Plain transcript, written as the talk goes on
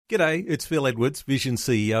G'day, it's Phil Edwards, Vision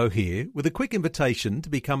CEO here, with a quick invitation to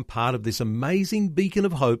become part of this amazing beacon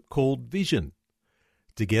of hope called Vision.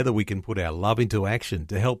 Together we can put our love into action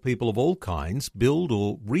to help people of all kinds build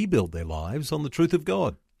or rebuild their lives on the truth of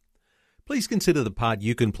God. Please consider the part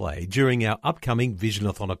you can play during our upcoming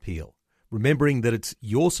Visionathon appeal, remembering that it's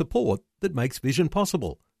your support that makes Vision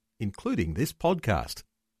possible, including this podcast.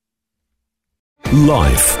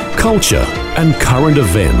 Life, culture, and current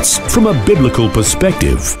events from a biblical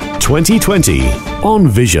perspective. 2020 on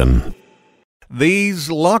Vision. These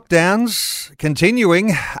lockdowns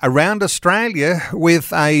continuing around Australia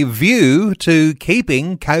with a view to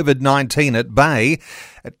keeping COVID-19 at bay.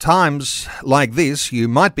 At times like this, you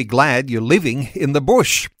might be glad you're living in the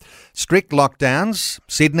bush. Strict lockdowns,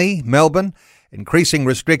 Sydney, Melbourne, increasing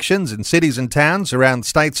restrictions in cities and towns around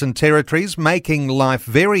states and territories, making life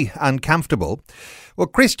very uncomfortable. Well,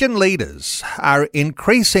 Christian leaders are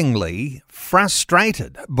increasingly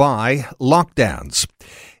frustrated by lockdowns.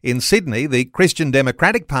 In Sydney, the Christian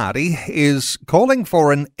Democratic Party is calling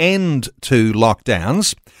for an end to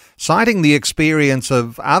lockdowns, citing the experience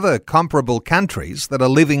of other comparable countries that are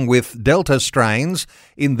living with Delta strains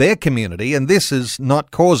in their community, and this is not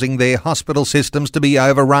causing their hospital systems to be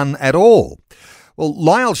overrun at all. Well,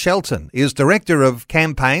 Lyle Shelton is Director of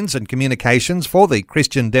Campaigns and Communications for the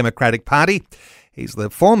Christian Democratic Party. He's the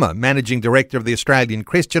former Managing Director of the Australian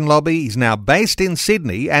Christian Lobby. He's now based in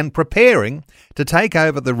Sydney and preparing to take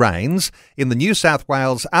over the reins in the New South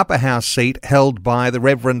Wales upper house seat held by the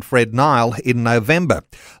Reverend Fred Lyle in November.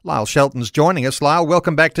 Lyle Shelton's joining us. Lyle,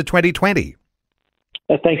 welcome back to 2020.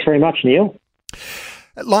 Thanks very much, Neil.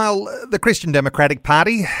 Lyle, the Christian Democratic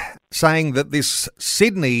Party saying that this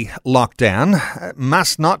Sydney lockdown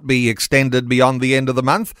must not be extended beyond the end of the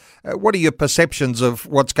month. What are your perceptions of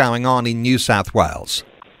what's going on in New South Wales?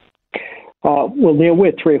 Well, Neil,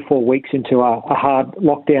 we're 3 or 4 weeks into a hard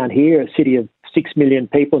lockdown here, a city of 6 million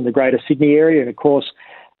people in the Greater Sydney area, and of course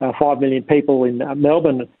 5 million people in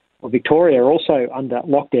Melbourne or Victoria are also under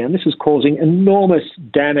lockdown. This is causing enormous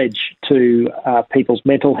damage to people's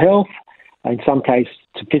mental health, in some cases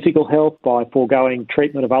to physical health by foregoing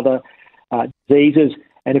treatment of other diseases.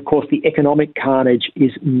 And of course, the economic carnage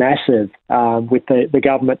is massive, with the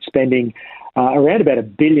government spending around about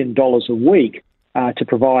 $1 billion a week to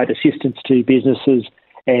provide assistance to businesses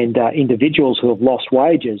and individuals who have lost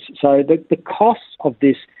wages. So the costs of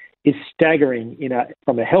this is staggering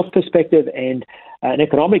from a health perspective and an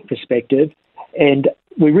economic perspective. And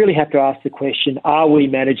we really have to ask the question, are we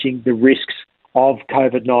managing the risks of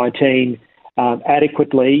COVID-19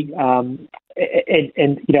 adequately, and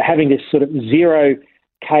having this sort of zero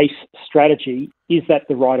case strategy, is that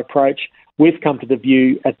the right approach? We've come to the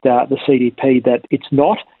view at the CDP that it's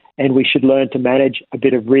not, and we should learn to manage a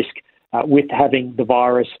bit of risk with having the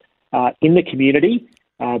virus in the community,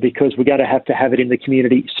 because we're going to have it in the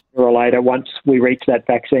community sooner or later once we reach that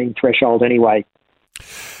vaccine threshold anyway.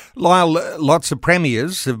 Lyle, lots of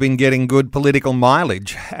premiers have been getting good political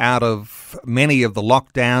mileage out of many of the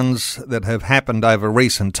lockdowns that have happened over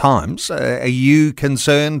recent times. Are you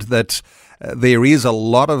concerned that there is a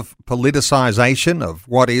lot of politicisation of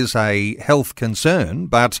what is a health concern,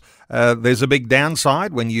 but there's a big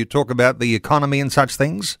downside when you talk about the economy and such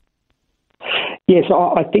things? Yes,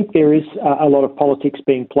 I think there is a lot of politics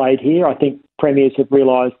being played here. I think premiers have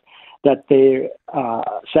realised that there,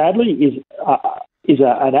 sadly, is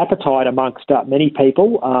an appetite amongst many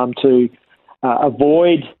people to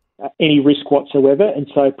avoid any risk whatsoever. And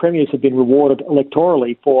so premiers have been rewarded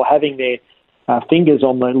electorally for having their fingers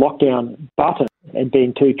on the lockdown button and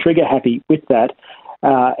being too trigger happy with that.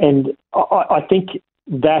 And I think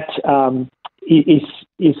that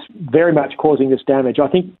is very much causing this damage. I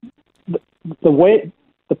think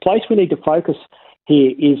the place we need to focus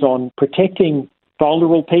here is on protecting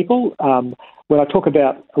vulnerable people. When I talk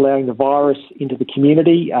about allowing the virus into the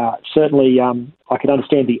community, certainly I can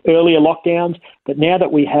understand the earlier lockdowns, but now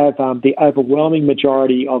that we have the overwhelming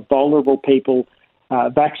majority of vulnerable people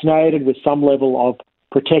vaccinated with some level of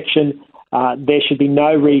protection, there should be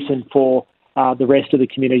no reason for the rest of the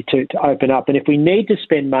community to open up. And if we need to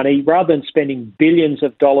spend money, rather than spending billions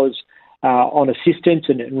of dollars on assistance,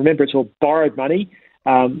 and remember it's all borrowed money,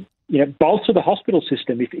 bolster the hospital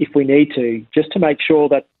system if we need to, just to make sure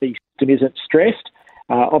that the system isn't stressed.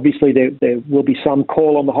 Obviously, there will be some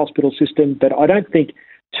call on the hospital system, but I don't think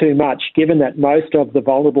too much, given that most of the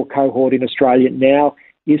vulnerable cohort in Australia now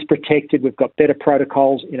is protected. We've got better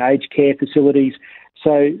protocols in aged care facilities.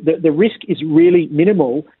 So the risk is really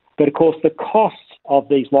minimal, but of course the costs of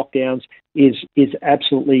these lockdowns is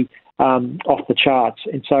absolutely off the charts.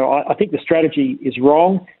 And so I think the strategy is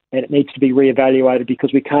wrong, and it needs to be reevaluated,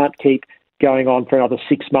 because we can't keep going on for another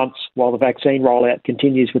 6 months while the vaccine rollout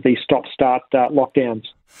continues with these stop-start lockdowns.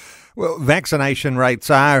 Well, vaccination rates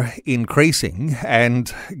are increasing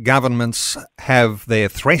and governments have their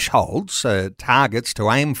thresholds, targets to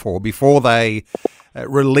aim for before they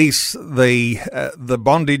release the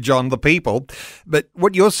bondage on the people. But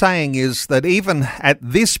what you're saying is that even at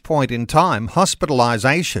this point in time,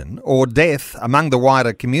 hospitalisation or death among the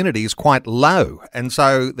wider community is quite low, and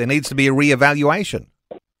so there needs to be a re-evaluation.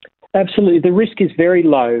 Absolutely. The risk is very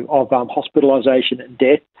low of hospitalisation and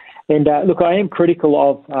death. And look, I am critical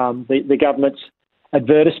of the government's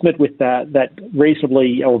advertisement with that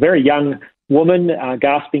reasonably or very young woman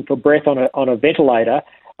gasping for breath on a ventilator.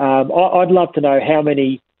 I'd love to know how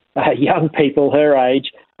many young people her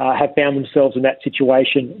age have found themselves in that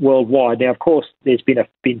situation worldwide. Now, of course, there's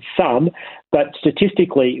been some, but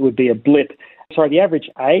statistically it would be a blip. Sorry, the average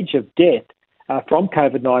age of death from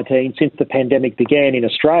COVID-19 since the pandemic began in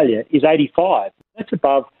Australia is 85. That's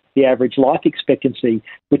above the average life expectancy.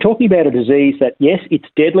 We're talking about a disease that, yes, it's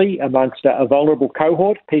deadly amongst a vulnerable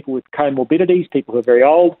cohort, people with comorbidities, people who are very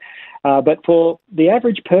old, but for the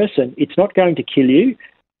average person, it's not going to kill you.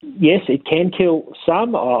 Yes, it can kill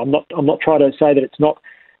some. I'm not trying to say that it's not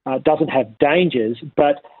doesn't have dangers,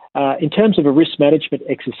 but in terms of a risk management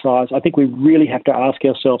exercise, I think we really have to ask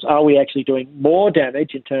ourselves: are we actually doing more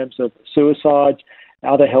damage in terms of suicides,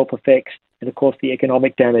 other health effects, and of course the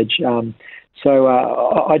economic damage? So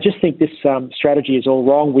I just think this strategy is all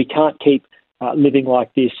wrong. We can't keep living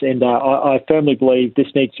like this, and I firmly believe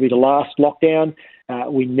this needs to be the last lockdown.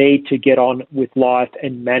 We need to get on with life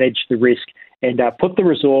and manage the risk and put the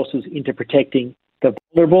resources into protecting the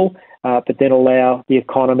vulnerable, but then allow the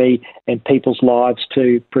economy and people's lives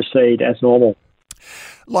to proceed as normal.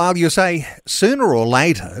 Lyle, you say sooner or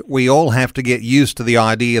later we all have to get used to the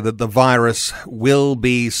idea that the virus will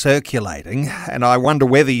be circulating, and I wonder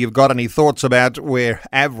whether you've got any thoughts about where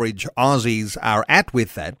average Aussies are at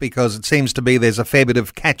with that, because it seems to be there's a fair bit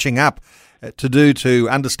of catching up to do to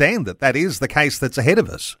understand that that is the case that's ahead of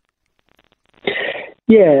us.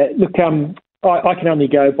 Yeah, look, I can only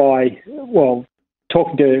go by,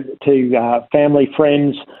 talking to family,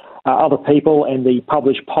 friends, other people and the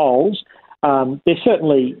published polls. There's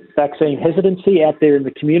certainly vaccine hesitancy out there in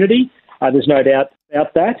the community. There's no doubt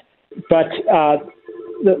about that. But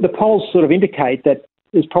the polls sort of indicate that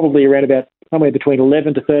there's probably around about somewhere between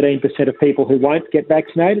 11 to 13% of people who won't get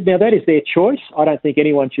vaccinated. Now, that is their choice. I don't think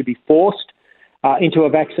anyone should be forced into a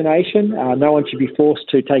vaccination. No one should be forced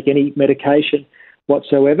to take any medication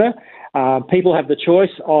whatsoever. People have the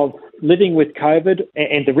choice of living with COVID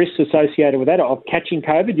and the risks associated with that, of catching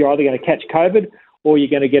COVID. You're either going to catch COVID or you're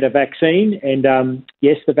going to get a vaccine. And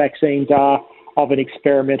yes, the vaccines are of an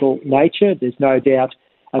experimental nature. There's no doubt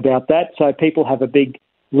about that. So people have a big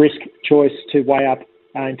risk choice to weigh up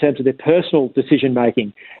in terms of their personal decision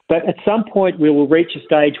making. But at some point we will reach a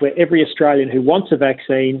stage where every Australian who wants a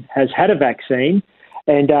vaccine has had a vaccine.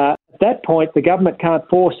 And at that point, the government can't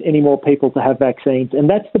force any more people to have vaccines. And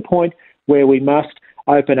that's the point where we must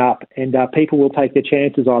open up, and people will take their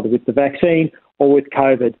chances either with the vaccine or with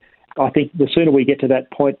COVID. I think the sooner we get to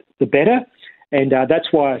that point, the better. And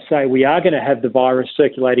that's why I say we are going to have the virus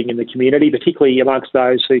circulating in the community, particularly amongst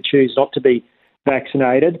those who choose not to be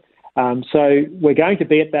vaccinated. So we're going to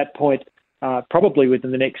be at that point probably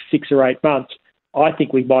within the next 6 or 8 months. I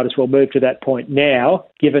think we might as well move to that point now,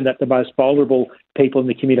 given that the most vulnerable people in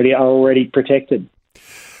the community are already protected.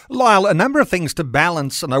 Lyle, a number of things to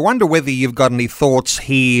balance, and I wonder whether you've got any thoughts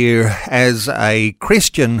here as a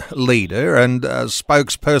Christian leader and a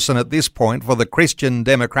spokesperson at this point for the Christian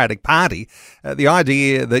Democratic Party. The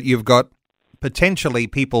idea that you've got potentially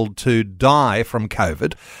people to die from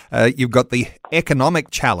COVID. You've got the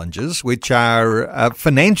economic challenges, which are a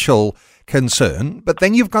financial concern, but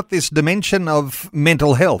then you've got this dimension of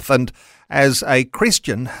mental health. And as a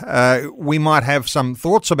Christian, we might have some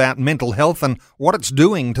thoughts about mental health and what it's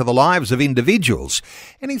doing to the lives of individuals.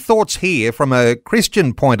 Any thoughts here from a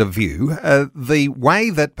Christian point of view, the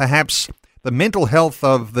way that perhaps the mental health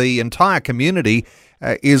of the entire community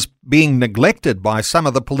is being neglected by some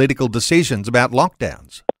of the political decisions about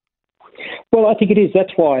lockdowns? Well, I think it is.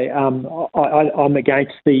 That's why I'm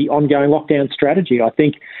against the ongoing lockdown strategy. I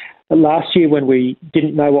think last year, when we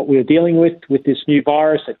didn't know what we were dealing with this new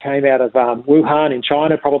virus that came out of Wuhan in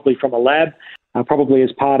China, probably from a lab, probably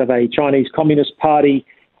as part of a Chinese Communist Party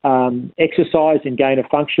exercise in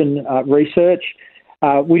gain-of-function research,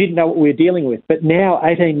 we didn't know what we were dealing with. But now,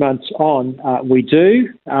 18 months on, we do.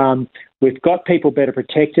 We've got people better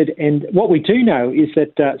protected. And what we do know is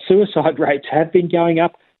that suicide rates have been going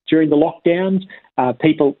up during the lockdowns.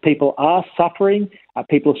 People are suffering.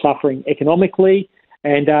 People are suffering economically.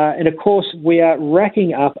 And of course, we are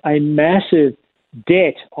racking up a massive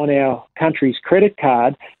debt on our country's credit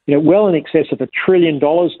card, well in excess of $1 trillion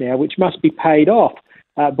now, which must be paid off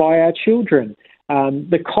by our children.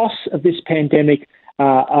 The costs of this pandemic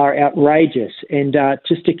are outrageous, and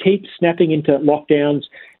just to keep snapping into lockdowns,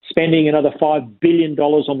 spending another $5 billion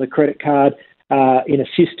on the credit card in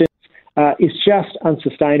assistance is just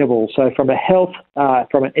unsustainable. So from a health,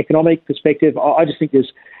 from an economic perspective, I just think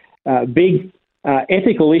there's big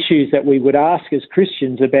ethical issues that we would ask as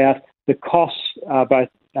Christians about the costs, both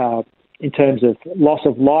in terms of loss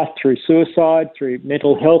of life through suicide, through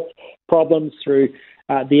mental health problems, through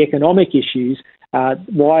the economic issues.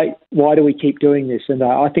 Why do we keep doing this? And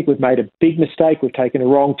I think we've made a big mistake. We've taken a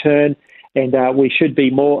wrong turn, and we should be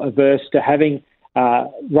more averse to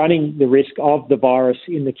running the risk of the virus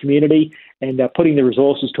in the community and putting the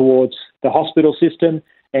resources towards the hospital system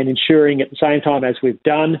and ensuring at the same time, as we've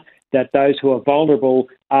done, that those who are vulnerable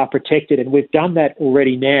are protected. And we've done that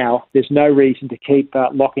already now. There's no reason to keep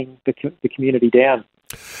locking the community down.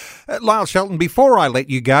 Lyle Shelton, before I let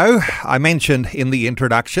you go, I mentioned in the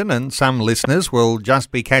introduction, and some listeners will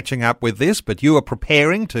just be catching up with this, but you are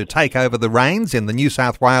preparing to take over the reins in the New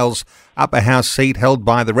South Wales upper house seat held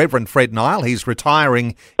by the Reverend Fred Lyle. He's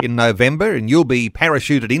retiring in November, and you'll be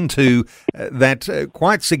parachuted into that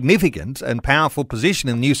quite significant and powerful position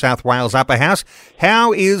in the New South Wales upper house.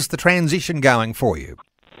 How is the transition going for you?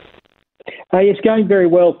 It's going very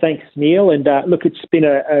well, thanks, Neil. And look, it's been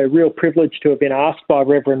a real privilege to have been asked by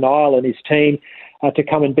Reverend Lyle and his team to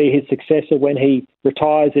come and be his successor when he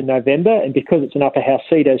retires in November. And because it's an upper house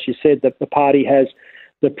seat, as you said, that the party has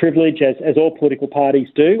the privilege, as all political parties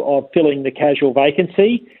do, of filling the casual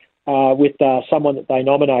vacancy with someone that they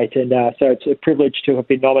nominate. And so it's a privilege to have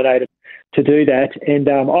been nominated to do that. And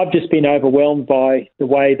I've just been overwhelmed by the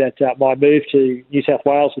way that my move to New South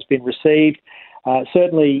Wales has been received.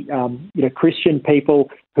 Certainly, Christian people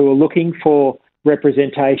who are looking for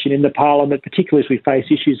representation in the parliament, particularly as we face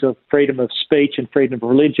issues of freedom of speech and freedom of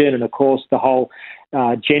religion, and of course the whole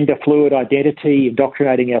gender fluid identity,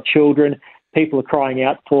 indoctrinating our children. People are crying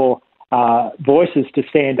out for voices to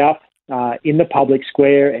stand up in the public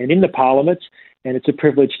square and in the parliaments, and it's a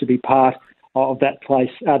privilege to be part of that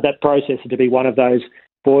process, and to be one of those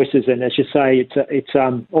voices. And as you say, it's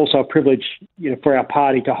also a privilege, for our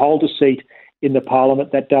party to hold a seat in the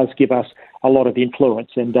parliament. That does give us a lot of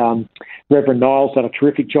influence. And Reverend Lyle's done a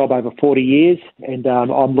terrific job over 40 years, and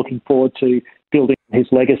I'm looking forward to building his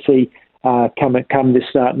legacy come this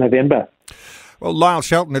November. Well, Lyle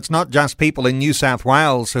Shelton, it's not just people in New South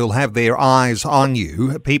Wales who'll have their eyes on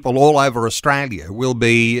you. People all over Australia will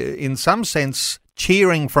be, in some sense,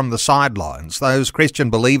 cheering from the sidelines, those Christian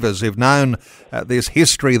believers who've known this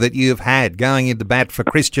history that you've had going into bat for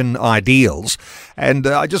Christian ideals. And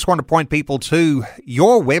I just want to point people to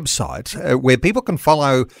your website where people can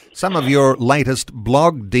follow some of your latest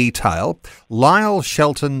blog detail,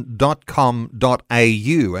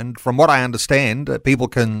 lyleshelton.com.au. And from what I understand, people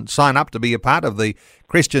can sign up to be a part of the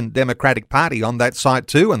Christian Democratic Party on that site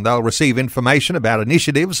too, and they'll receive information about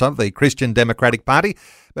initiatives of the Christian Democratic Party.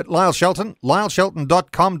 But Lyle Shelton,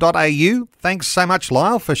 lyleshelton.com.au. Thanks so much,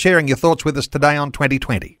 Lyle, for sharing your thoughts with us today on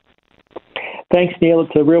 2020. Thanks, Neil.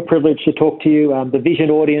 It's a real privilege to talk to you. The Vision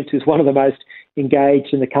audience is one of the most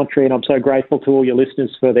engaged in the country, and I'm so grateful to all your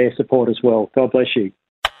listeners for their support as well. God bless you.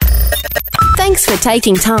 Thanks for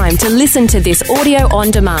taking time to listen to this audio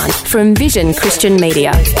on demand from Vision Christian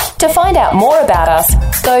Media. To find out more about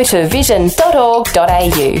us, go to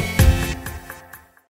vision.org.au.